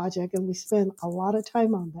feature project, and we spent a lot of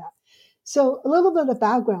time on that. So a little bit of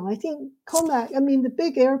background. I think COMAC, the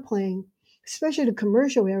big airplane, especially the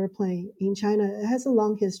commercial airplane in China, it has a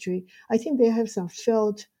long history. I think they have some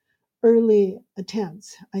failed early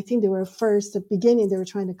attempts. I think they were first, at the beginning, they were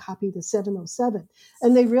trying to copy the 707.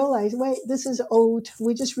 And they realized, wait, this is old.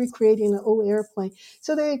 We're just recreating an old airplane.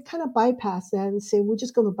 So they kind of bypassed that and say, we're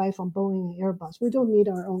just going to buy from Boeing and Airbus. We don't need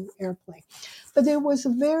our own airplane. But there was a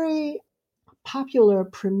very popular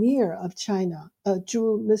premier of China,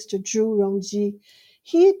 Mr. Zhu Rongji.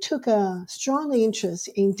 He took a strong interest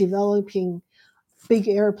in developing big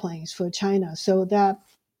airplanes for China. So that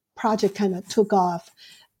project kind of took off.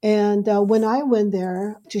 And when I went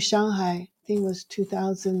there to Shanghai, I think it was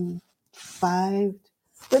 2005,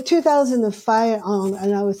 but 2005 on,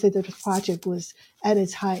 and I would say that the project was at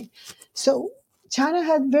its height. So China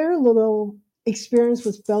had very little experience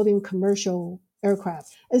with building commercial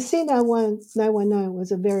aircraft. And C919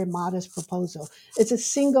 was a very modest proposal. It's a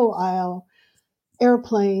single aisle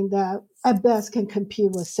airplane that at best can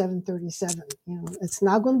compete with 737. It's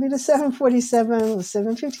not going to be the 747 or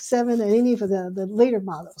 757 or any of the later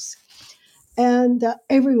models. And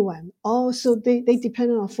everyone also, they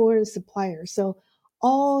depend on foreign suppliers. So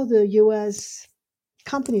all the U.S.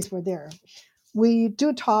 companies were there. We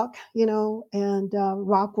do talk, and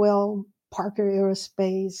Rockwell, Parker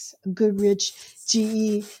Aerospace, Goodrich,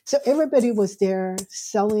 GE. So everybody was there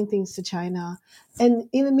selling things to China. And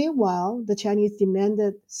in the meanwhile, the Chinese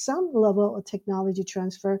demanded some level of technology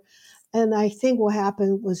transfer. And I think what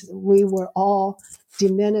happened was we were all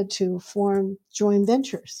demanded to form joint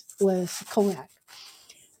ventures with COMAC.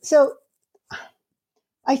 So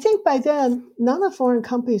I think by then, none of the foreign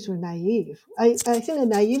companies were naive. I think the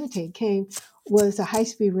naivety came was a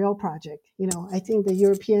high-speed rail project. I think the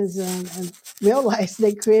Europeans realized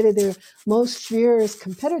they created their most fierce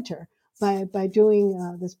competitor by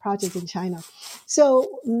doing this project in China.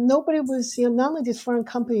 So nobody was, none of these foreign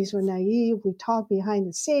companies were naive. We talked behind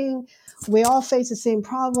the scene. We all face the same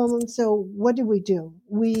problem. So what did we do?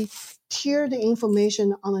 We tier the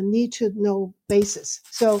information on a need-to-know basis.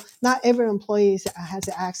 So not every employee has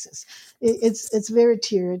access. It's very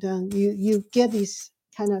tiered, and you get these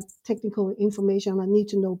kind of technical information on a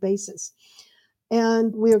need-to-know basis.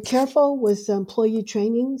 And we are careful with employee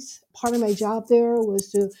trainings. Part of my job there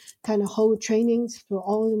was to kind of hold trainings for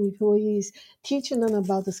all the employees, teaching them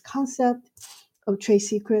about this concept of trade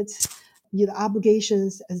secrets, your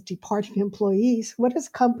obligations as departing employees. What is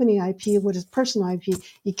company IP? What is personal IP?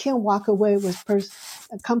 You can't walk away with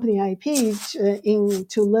company IP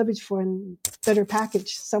to leverage for a better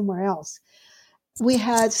package somewhere else. We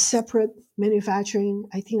had separate manufacturing.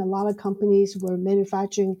 I think a lot of companies were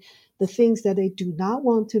manufacturing the things that they do not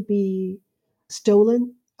want to be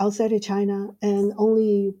stolen outside of China and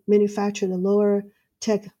only manufacture the lower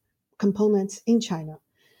tech components in China.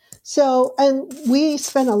 So, and we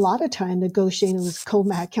spent a lot of time negotiating with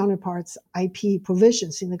COMAC counterparts IP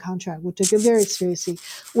provisions in the contract. We took it very seriously.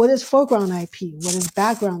 What is foreground IP? What is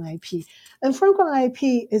background IP? And foreground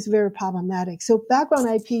IP is very problematic. So background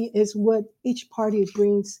IP is what each party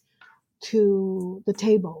brings to the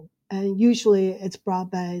table. And usually it's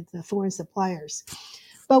brought by the foreign suppliers.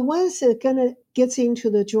 But once it kind of gets into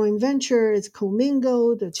the joint venture, it's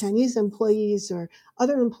commingled, the Chinese employees or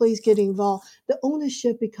other employees get involved, the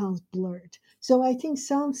ownership becomes blurred. So I think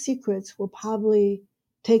some secrets were probably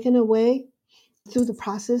taken away through the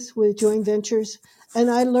process with joint ventures. And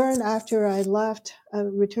I learned after I left,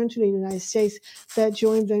 returned to the United States, that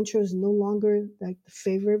joint venture is no longer like the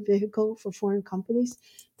favorite vehicle for foreign companies.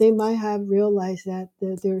 They might have realized that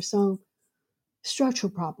there are some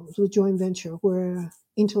structural problems with joint venture where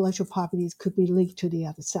intellectual properties could be leaked to the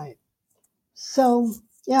other side. So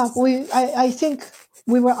yeah, I think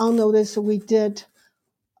we were on notice, so we did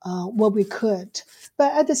what we could.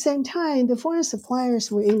 But at the same time, the foreign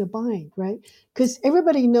suppliers were in the bind, right? Because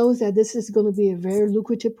everybody knows that this is going to be a very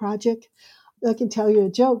lucrative project. I can tell you a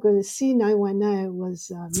joke. The C919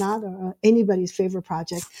 was not anybody's favorite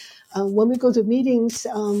project. When we go to meetings,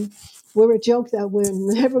 we were joke that we're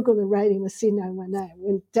never going to write in the C919.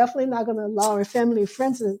 We're definitely not going to allow our family and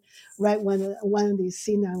friends to write one of these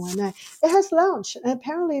C919. It has launched, and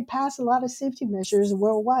apparently it passed a lot of safety measures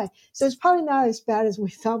worldwide. So it's probably not as bad as we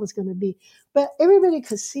thought it was going to be. But everybody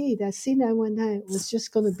could see that C919 was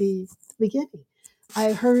just going to be the beginning.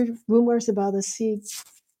 I heard rumors about the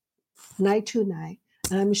C929,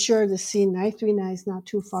 and I'm sure the C939 is not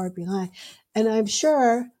too far behind. And I'm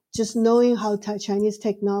sure just knowing how Chinese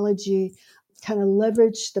technology kind of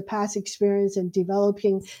leveraged the past experience and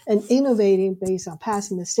developing and innovating based on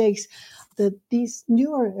past mistakes, that these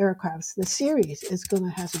newer aircrafts, the series, is going to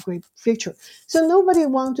have a great future. So nobody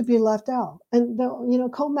wants to be left out. And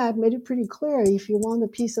COMAC made it pretty clear, if you want a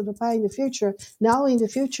piece of the pie in the future, now in the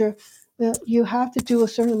future, you have to do a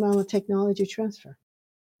certain amount of technology transfer.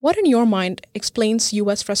 What in your mind explains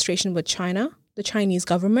U.S. frustration with China, the Chinese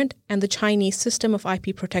government, and the Chinese system of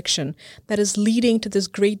IP protection that is leading to this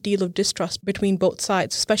great deal of distrust between both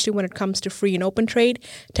sides, especially when it comes to free and open trade,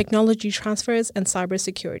 technology transfers, and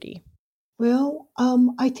cybersecurity? Well,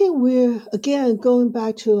 I think we're, again, going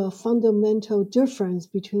back to a fundamental difference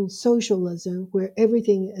between socialism, where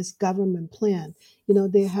everything is government planned.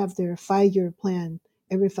 They have their 5-year plan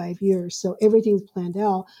every 5 years, so everything's planned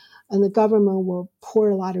out. And the government will pour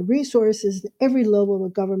a lot of resources. Every level of the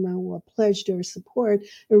government will pledge their support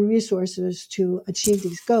and resources to achieve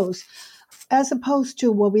these goals, as opposed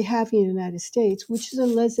to what we have in the United States, which is a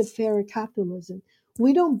laissez-faire capitalism.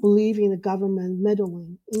 We don't believe in the government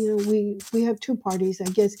meddling. We have two parties, I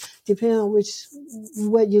guess, depending on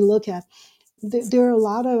what you look at. there are a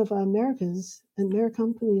lot of Americans and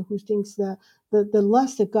American companies who thinks that the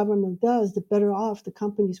less the government does, the better off the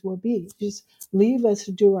companies will be. Just leave us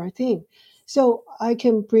to do our thing. So I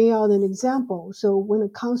can bring out an example. So when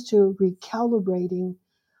it comes to recalibrating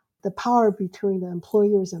the power between the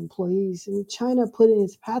employers and employees, and China put in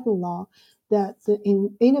its patent law that the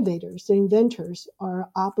innovators, the inventors,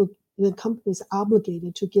 the companies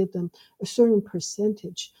obligated to give them a certain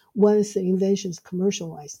percentage once the invention is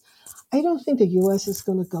commercialized. I don't think the U.S. is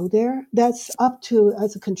going to go there. That's up to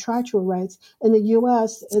as a contractual rights. In the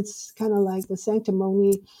U.S., it's kind of like the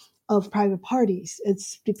sanctimony of private parties.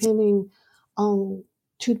 It's depending on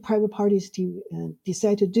two private parties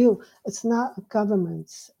decide to do. It's not a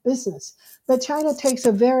government's business. But China takes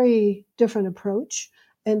a very different approach,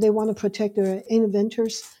 and they want to protect their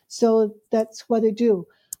inventors. So that's what they do.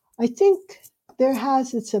 I think there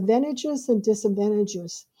has its advantages and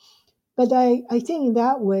disadvantages. But I think in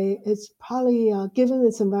that way, it's probably, given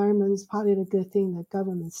its environment, it's probably a good thing that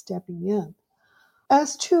government's stepping in.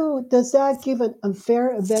 As to, does that give an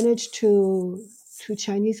unfair advantage to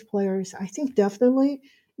Chinese players? I think definitely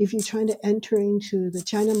if you're trying to enter into the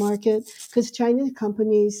China market, because Chinese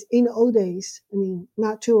companies in the old days, I mean,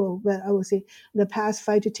 not too old, but I would say in the past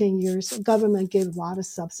 5 to 10 years, the government gave a lot of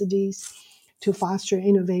subsidies to foster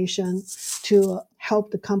innovation, to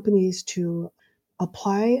help the companies to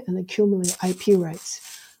apply and accumulate IP rights.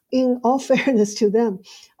 In all fairness to them,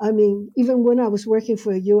 I mean, even when I was working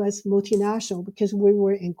for a U.S. multinational, because we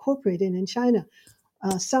were incorporated in China,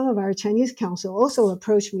 some of our Chinese counsel also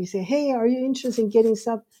approached me and say, hey, are you interested in getting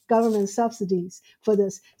government subsidies for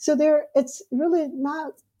this? So it's really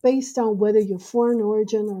not based on whether you're foreign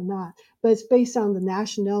origin or not, but it's based on the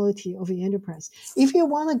nationality of the enterprise. If you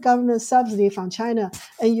want a government subsidy from China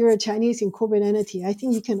and you're a Chinese incorporated entity, I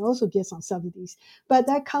think you can also get some subsidies. But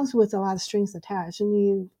that comes with a lot of strings attached.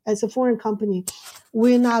 And as a foreign company,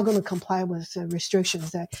 we're not going to comply with the restrictions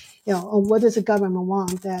that, what does the government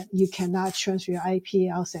want, that you cannot transfer your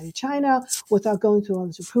IP outside of China without going through all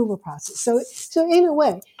this approval process. So in a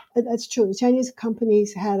way, that's true. The Chinese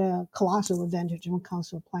companies had a colossal advantage when it comes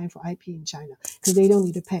to applying for IP in China because they don't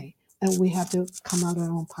need to pay, and we have to come out of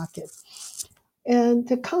our own pocket. And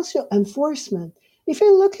the council enforcement, if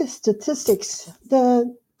you look at statistics,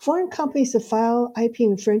 the foreign companies that file IP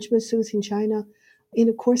infringement suits in China in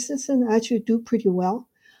the court system actually do pretty well.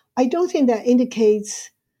 I don't think that indicates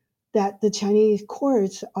that the Chinese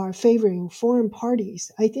courts are favoring foreign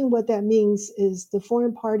parties. I think what that means is the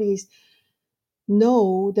foreign parties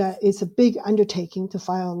know that it's a big undertaking to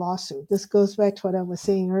file a lawsuit. This goes back to what I was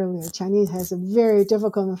saying earlier. Chinese has a very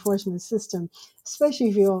difficult enforcement system, especially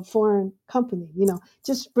if you're a foreign company.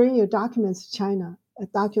 Just bring your documents to China.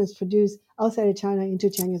 Documents produced outside of China into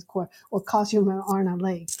Chinese court will cost you an arm and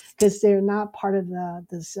leg because they're not part of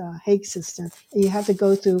this Hague system. And you have to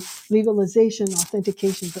go through legalization,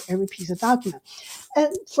 authentication for every piece of document.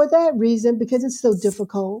 And for that reason, because it's so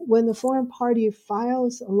difficult, when the foreign party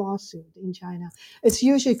files a lawsuit in China, it's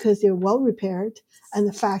usually because they're well repaired and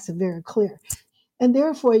the facts are very clear. And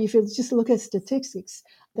therefore, if you just look at statistics,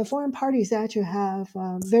 the foreign parties actually have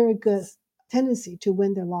a very good tendency to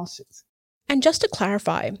win their lawsuits. And just to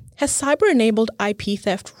clarify, has cyber-enabled IP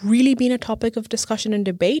theft really been a topic of discussion and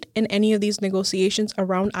debate in any of these negotiations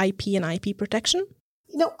around IP and IP protection?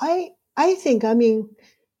 I think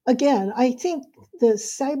the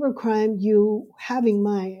cybercrime you have in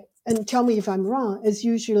mind, and tell me if I'm wrong, is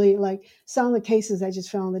usually like some of the cases I just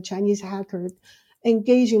found, the Chinese hacker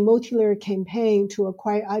engaging multi-layer campaign to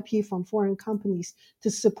acquire IP from foreign companies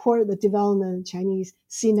to support the development of Chinese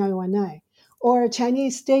C919. Or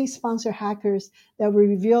Chinese state-sponsored hackers that were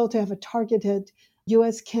revealed to have a targeted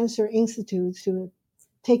U.S. Cancer Institute to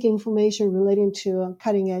take information relating to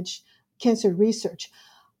cutting-edge cancer research.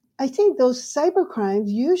 I think those cybercrimes,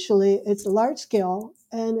 usually it's large scale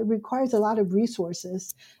and it requires a lot of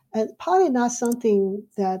resources and probably not something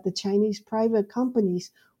that the Chinese private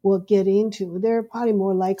companies will get into. They're probably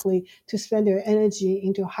more likely to spend their energy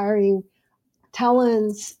into hiring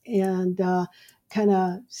talents and kind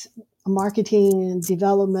of marketing and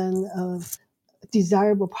development of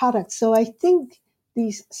desirable products. So I think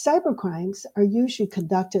these cybercrimes are usually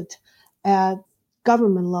conducted at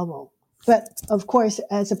government level. But of course,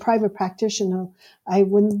 as a private practitioner, I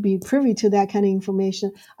wouldn't be privy to that kind of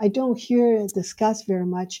information. I don't hear it discussed very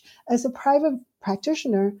much. As a private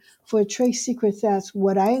practitioner for trade secret thefts,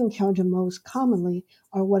 what I encounter most commonly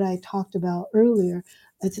are what I talked about earlier.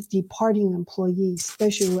 It's departing employees,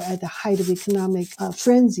 especially at the height of economic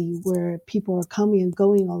frenzy where people are coming and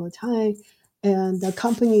going all the time. And the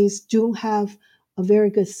companies don't have a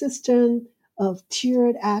very good system of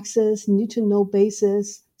tiered access, need-to-know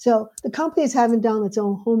basis, So the companies haven't done its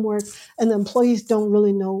own homework, and the employees don't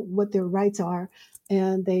really know what their rights are.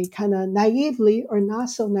 And they kind of naively or not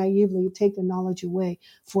so naively take the knowledge away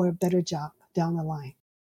for a better job down the line.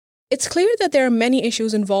 It's clear that there are many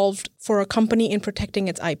issues involved for a company in protecting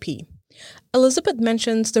its IP. Elizabeth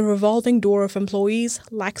mentions the revolving door of employees,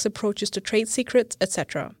 lax approaches to trade secrets,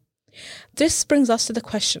 etc. This brings us to the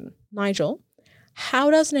question, Nigel, how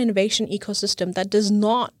does an innovation ecosystem that does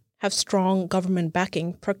not have strong government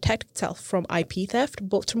backing protect itself from IP theft,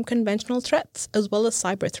 both from conventional threats as well as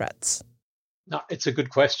cyber threats? No, it's a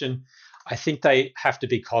good question. I think they have to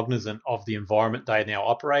be cognizant of the environment they now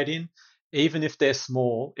operate in. Even if they're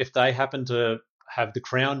small, if they happen to have the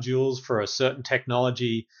crown jewels for a certain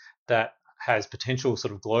technology that has potential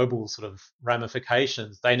sort of global sort of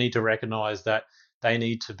ramifications, they need to recognize that they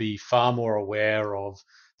need to be far more aware of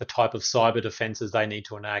the type of cyber defenses they need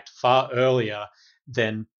to enact far earlier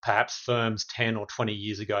than perhaps firms 10 or 20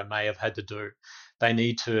 years ago may have had to do. They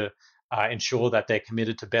need to ensure that they're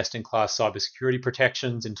committed to best-in-class cybersecurity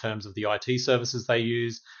protections in terms of the IT services they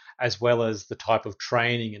use, as well as the type of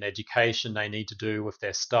training and education they need to do with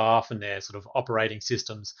their staff and their sort of operating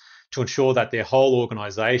systems to ensure that their whole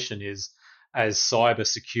organization is as cyber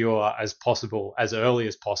secure as possible, as early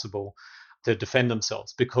as possible, to defend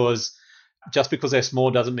themselves. Because just because they're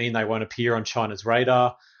small doesn't mean they won't appear on China's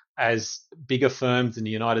radar. As bigger firms in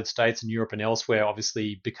the United States and Europe and elsewhere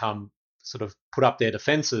obviously become sort of put up their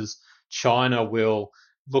defenses, China will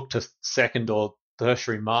look to second or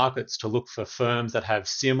tertiary markets to look for firms that have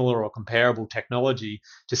similar or comparable technology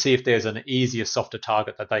to see if there's an easier, softer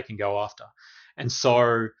target that they can go after. And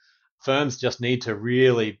so firms just need to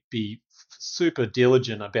really be super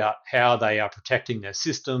diligent about how they are protecting their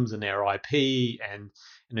systems and their IP and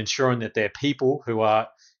ensuring that their people who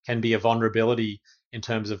can be a vulnerability in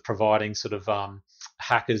terms of providing sort of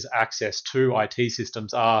hackers access to IT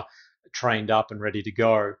systems are trained up and ready to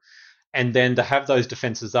go. And then to have those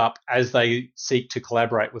defenses up as they seek to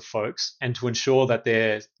collaborate with folks and to ensure that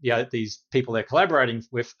these people they're collaborating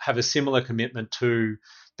with have a similar commitment to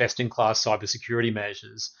best-in-class cybersecurity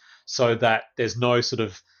measures so that there's no sort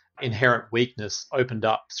of inherent weakness opened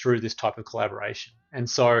up through this type of collaboration. And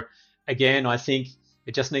so, again, I think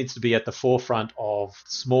it just needs to be at the forefront of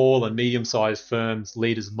small and medium-sized firms'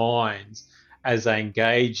 leaders' minds as they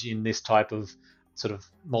engage in this type of sort of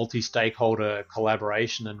multi-stakeholder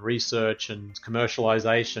collaboration and research and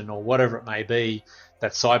commercialization or whatever it may be,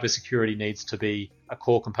 that cybersecurity needs to be a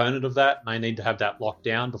core component of that. And they need to have that locked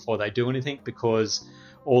down before they do anything, because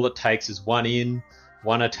all it takes is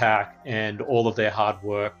one attack, and all of their hard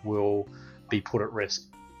work will be put at risk.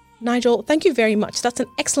 Nigel, thank you very much. That's an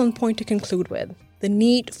excellent point to conclude with. The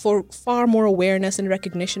need for far more awareness and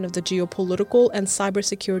recognition of the geopolitical and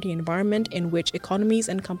cybersecurity environment in which economies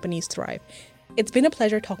and companies thrive. It's been a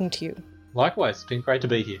pleasure talking to you. Likewise, it's been great to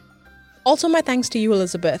be here. Also, my thanks to you,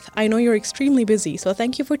 Elizabeth. I know you're extremely busy, so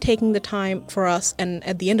thank you for taking the time for us and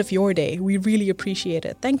at the end of your day. We really appreciate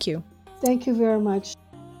it. Thank you. Thank you very much.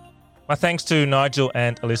 My thanks to Nigel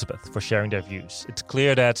and Elizabeth for sharing their views. It's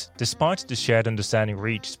clear that despite the shared understanding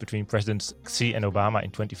reached between Presidents Xi and Obama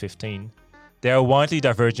in 2015, there are widely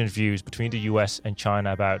divergent views between the US and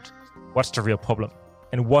China about what's the real problem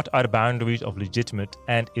and what are the boundaries of legitimate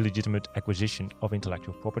and illegitimate acquisition of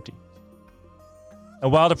intellectual property.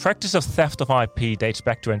 And while the practice of theft of IP dates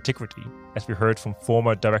back to antiquity, as we heard from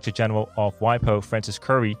former Director General of WIPO Francis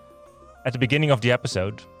Gurry at the beginning of the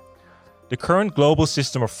episode, the current global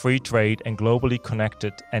system of free trade and globally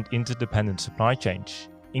connected and interdependent supply chains,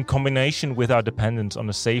 in combination with our dependence on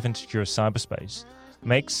a safe and secure cyberspace,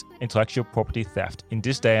 makes intellectual property theft in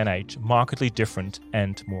this day and age markedly different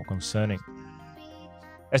and more concerning.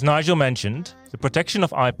 As Nigel mentioned, the protection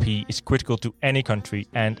of IP is critical to any country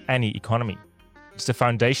and any economy. It's the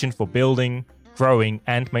foundation for building, growing,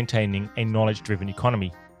 and maintaining a knowledge-driven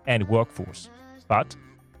economy and workforce. But,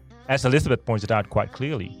 as Elizabeth pointed out quite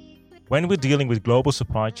clearly, when we're dealing with global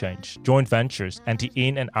supply chains, joint ventures, and the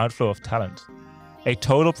in- and outflow of talent, a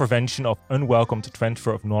total prevention of unwelcome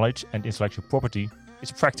transfer of knowledge and intellectual property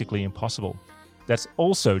is practically impossible. That's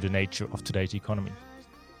also the nature of today's economy.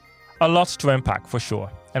 A lot to unpack for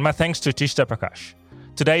sure, and my thanks to Tishta Prakash.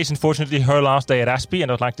 Today is unfortunately her last day at ASPI,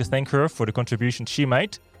 and I'd like to thank her for the contribution she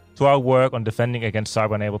made to our work on defending against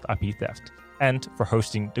cyber-enabled IP theft, and for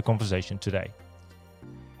hosting the conversation today.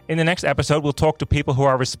 In the next episode, we'll talk to people who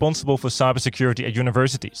are responsible for cybersecurity at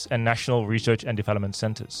universities and national research and development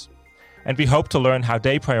centers. And we hope to learn how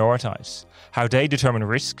they prioritize, how they determine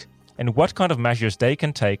risk, and what kind of measures they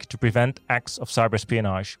can take to prevent acts of cyber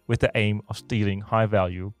espionage with the aim of stealing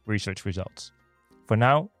high-value research results. For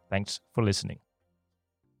now, thanks for listening.